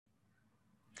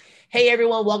Hey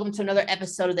everyone, welcome to another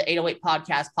episode of the 808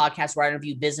 podcast where I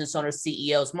interview business owners,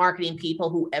 CEOs, marketing people,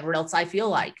 whoever else I feel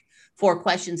like. 4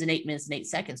 questions in 8 minutes and 8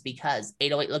 seconds because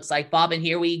 808 looks like Bob, and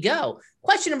here we go.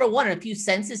 Question number one in a few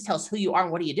sentences, tell us who you are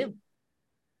and what do you do?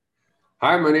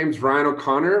 Hi, my name's Ryan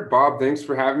O'Connor. Bob, thanks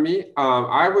for having me.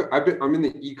 I'm in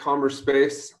the e-commerce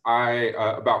space.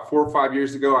 About 4 or 5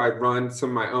 years ago, I run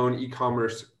some of my own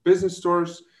e-commerce business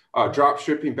stores, drop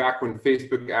shipping back when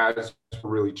Facebook ads were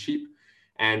really cheap.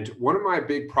 And one of my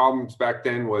big problems back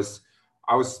then was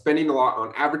I was spending a lot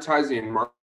on advertising and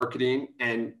marketing,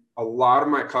 and a lot of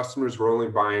my customers were only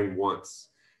buying once.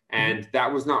 And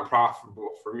that was not profitable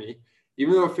for me.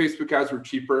 Even though Facebook ads were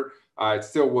cheaper, it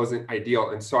still wasn't ideal.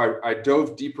 And so I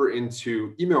dove deeper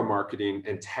into email marketing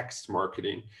and text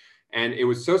marketing. And it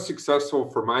was so successful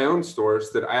for my own stores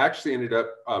that I actually ended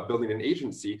up building an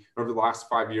agency. Over the last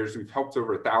 5 years, we've helped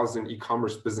over 1,000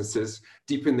 e-commerce businesses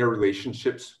deepen their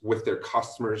relationships with their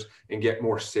customers and get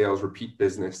more sales, repeat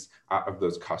business out of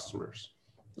those customers.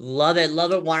 Love it,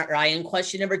 Ryan.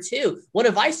 Question number two, what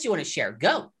advice do you want to share?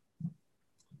 Go.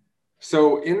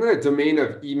 So in the domain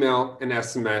of email and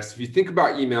SMS, if you think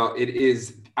about email, it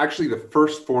is actually the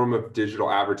first form of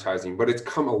digital advertising, but it's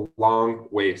come a long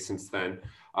way since then.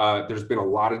 There's been a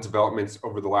lot of developments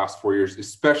over the last 4 years,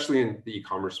 especially in the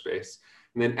e-commerce space.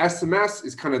 And then SMS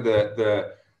is kind of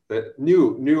the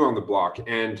new on the block.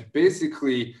 And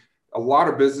basically, a lot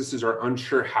of businesses are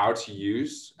unsure how to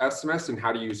use SMS and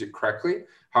how to use it correctly,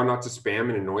 how not to spam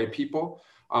and annoy people.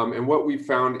 And what we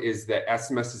found is that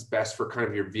SMS is best for kind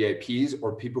of your VIPs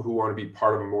or people who want to be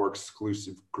part of a more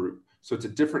exclusive group. So it's a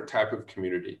different type of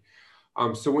community.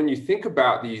 So when you think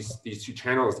about these two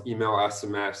channels, email,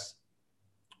 SMS,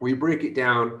 we break it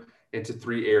down into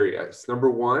 3 areas.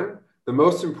 Number one, the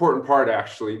most important part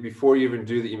actually, before you even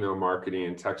do the email marketing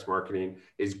and text marketing,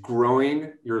 is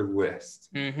growing your list.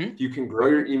 If you can grow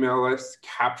your email list,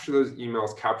 capture those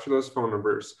emails, capture those phone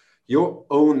numbers, you'll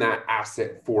own that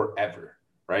asset forever.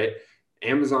 Right?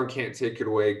 Amazon can't take it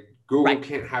away. Google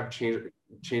can't have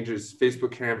changes.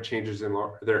 Facebook can't have changes in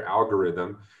their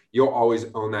algorithm. You'll always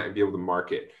own that and be able to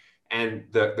market. And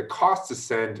the cost to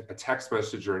send a text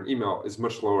message or an email is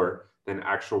much lower than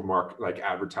actual like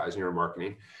advertising or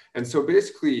marketing. And so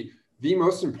basically, the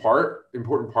most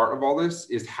important part of all this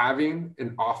is having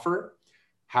an offer,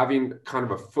 having kind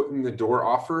of a foot in the door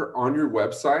offer on your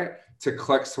website to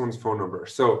collect someone's phone number.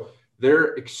 So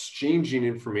they're exchanging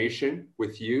information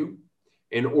with you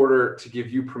in order to give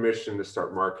you permission to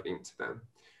start marketing to them.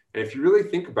 And if you really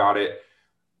think about it,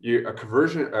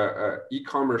 a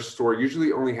e-commerce store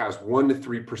usually only has 1 to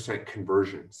 3%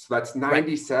 conversion. So that's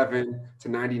 97 to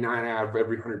 99 out of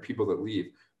every 100 people that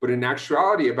leave. But in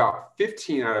actuality, about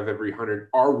 15 out of every 100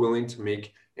 are willing to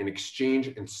make an exchange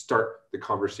and start the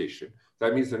conversation.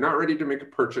 That means they're not ready to make a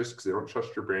purchase because they don't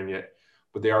trust your brand yet,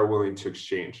 but they are willing to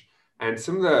exchange. And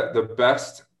some of the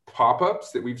best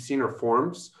pop-ups that we've seen or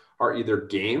forums are either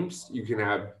games.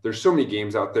 There's so many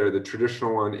games out there. The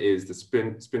traditional one is the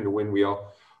spin to win wheel.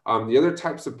 The other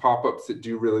types of pop-ups that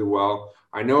do really well,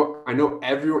 I know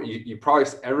everyone,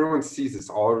 everyone sees this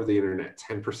all over the internet,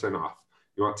 10% off.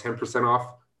 You want 10%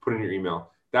 off? Put in your email.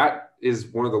 That is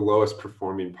one of the lowest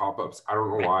performing pop-ups. I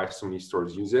don't know why so many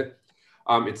stores use it.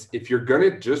 If you're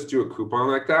gonna just do a coupon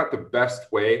like that, the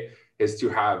best way is to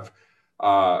have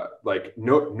like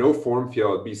no form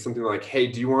field. It'd be something like, hey,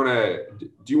 do you want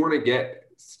to get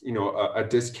a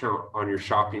discount on your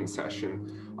shopping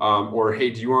session, or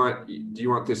hey, do you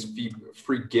want this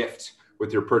free gift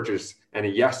with your purchase, and a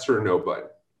yes or no button.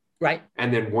 Right.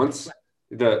 And then once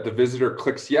the visitor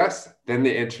clicks yes, then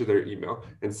they enter their email.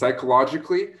 And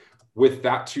psychologically, with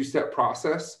that 2-step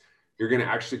process, you're going to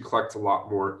actually collect a lot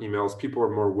more emails. People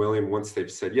are more willing, once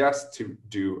they've said yes, to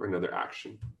do another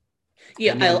action.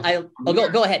 Yeah, I'll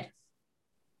go ahead.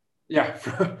 Yeah,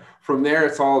 from there,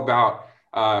 it's all about,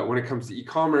 when it comes to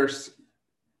e-commerce,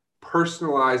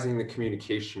 personalizing the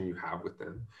communication you have with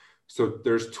them. So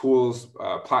there's tools,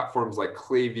 platforms like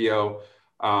Klaviyo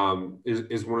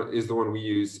is the one we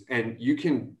use, and you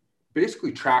can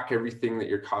basically track everything that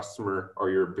your customer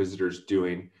or your visitor's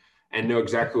doing and know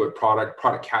exactly what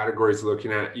product categories they're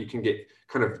looking at. You can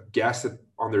kind of guess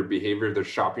on their behavior. They're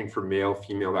shopping for male,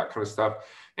 female, that kind of stuff.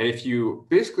 And if you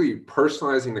basically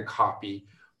personalizing the copy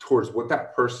towards what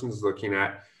that person's looking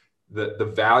at,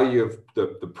 the value of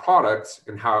the products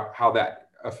and how that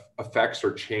affects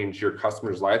or change your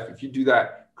customer's life, if you do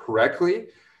that correctly,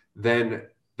 then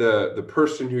the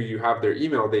person who you have their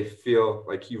email, they feel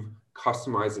like you've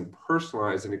customized and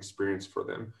personalized an experience for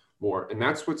them more. And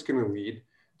that's what's going to lead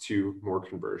to more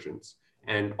conversions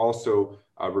and also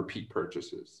repeat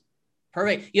purchases.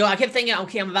 Perfect. I kept thinking,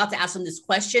 okay, I'm about to ask them this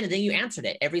question, and then you answered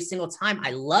it every single time.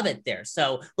 I love it there.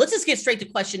 So let's just get straight to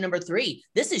question number 3.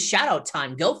 This is shout out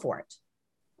time. Go for it.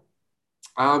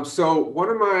 So one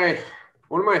of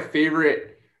my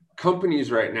favorite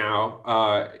companies right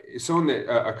now is someone that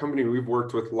a company we've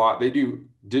worked with a lot. They do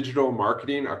digital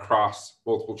marketing across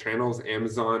multiple channels: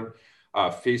 Amazon,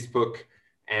 Facebook,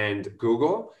 and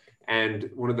Google. And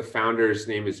one of the founders'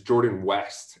 name is Jordan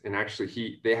West. And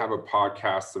actually they have a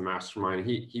podcast, The Mastermind.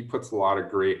 He puts a lot of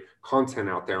great content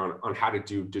out there on how to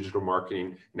do digital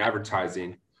marketing and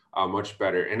advertising much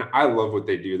better. And I love what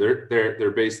they do.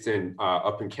 They're based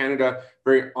up in Canada,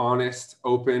 very honest,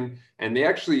 open, and they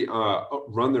actually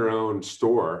run their own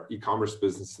store, e-commerce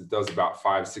business that does about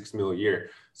 5-6 mil a year.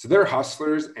 So they're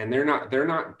hustlers, and they're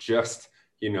not just,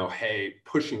 hey,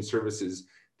 pushing services.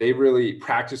 They really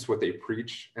practice what they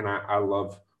preach, and I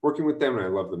love working with them, and I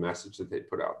love the message that they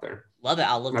put out there. Love it.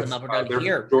 I'll look them up down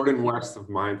here. Jordan West of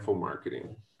Mindful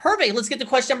Marketing. Perfect. Let's get to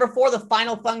question number 4, the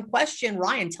final fun question.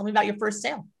 Ryan, tell me about your first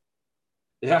sale.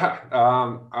 Yeah,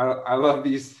 I love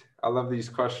these. I love this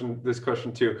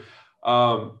question too.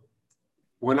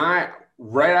 When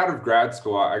right out of grad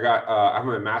school, I have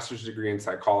my master's degree in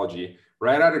psychology.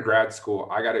 Right out of grad school,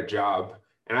 I got a job.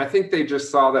 And I think they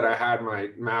just saw that I had my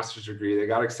master's degree. They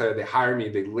got excited. They hired me.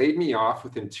 They laid me off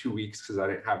within 2 weeks because I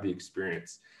didn't have the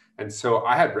experience. And so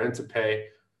I had rent to pay.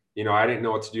 I didn't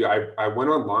know what to do. I went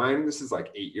online. This is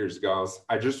like 8 years ago.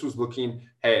 I just was looking,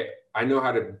 hey, I know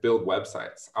how to build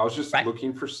websites. I was just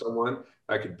looking for someone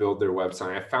that could build their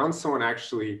website. I found someone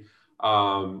actually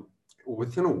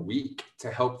within a week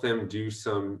to help them do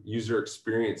some user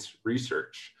experience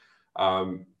research.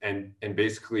 And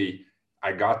basically,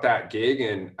 I got that gig,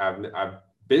 and I've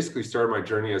basically started my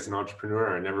journey as an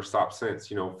entrepreneur. I never stopped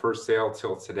since. First sale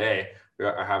till today.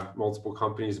 I have multiple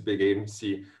companies, a big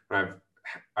agency, and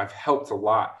I've helped a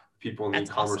lot of people in the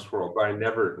e-commerce world. But I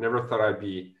never thought I'd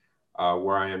be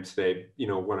where I am today.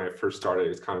 When I first started, it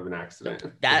was kind of an accident.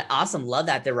 That awesome. Love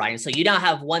that there, Ryan. So you now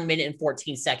have 1 minute and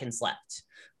 14 seconds left.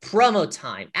 Promo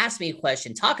time. Ask me a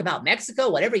question. Talk about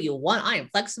Mexico, whatever you want. I am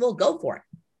flexible. Go for it.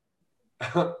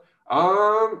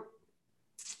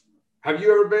 Have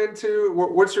you ever been to,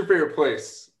 what's your favorite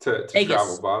place to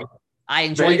travel, Bob? I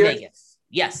enjoy Vegas.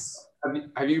 Yes.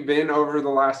 Have you been over the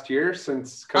last year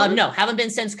since COVID? No, haven't been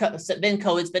since COVID.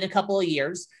 It's been a couple of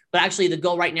years, but actually the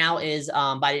goal right now is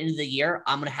by the end of the year,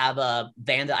 I'm going to have a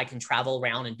van that I can travel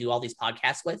around and do all these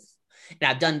podcasts with. And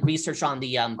I've done research on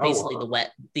the basically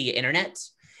the internet.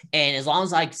 And as long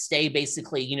as I stay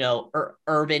basically,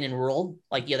 urban and rural,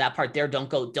 like, that part there, don't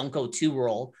go too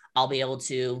rural, I'll be able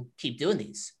to keep doing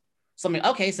these. So I'm like,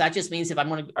 okay, so that just means if I'm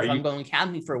going to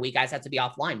academy for a week, I just have to be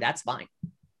offline. That's fine.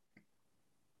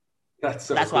 That's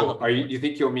cool. You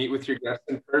think you'll meet with your guests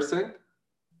in person?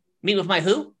 Meet with my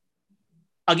who?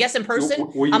 A guest in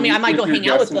person? I might go hang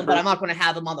out with them, but I'm not going to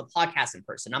have them on the podcast in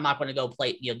person. I'm not going to go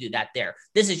play, do that there.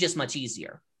 This is just much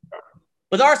easier.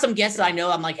 But there are some guests that I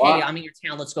know. I'm like, hey, I'm in your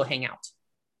town. Let's go hang out.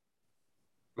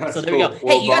 So there we go.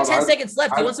 Hey, you got 10 seconds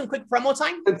left. Do you want some quick promo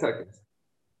time? 10 seconds.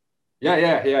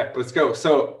 Yeah. Let's go.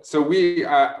 So we,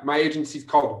 my agency is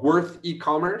called Worth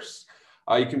E-commerce.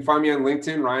 You can find me on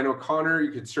LinkedIn, Ryan O'Connor.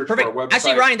 You can search for our website.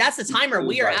 Actually, Ryan, that's the timer.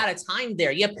 We are out of time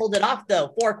there. You pulled it off,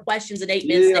 though. 4 questions in 8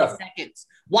 minutes and 8 seconds.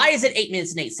 Why is it 8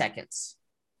 minutes and 8 seconds?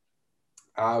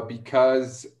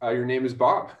 Because your name is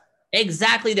Bob.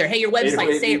 Exactly there. Hey, your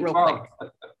website. Say it real quick.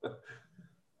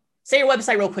 Say your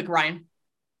website real quick, Ryan.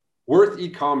 Worth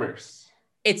E-commerce.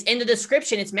 It's in the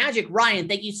description. It's magic. Ryan,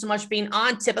 thank you so much for being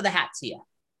on. Tip of the hat to you.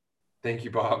 Thank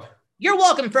you, Bob. You're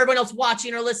welcome. For everyone else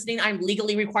watching or listening, I'm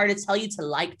legally required to tell you to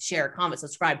like, share, comment,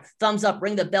 subscribe, thumbs up,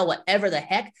 ring the bell, whatever the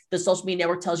heck the social media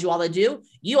network tells you all to do.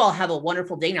 You all have a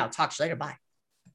wonderful day now. Talk to you later. Bye.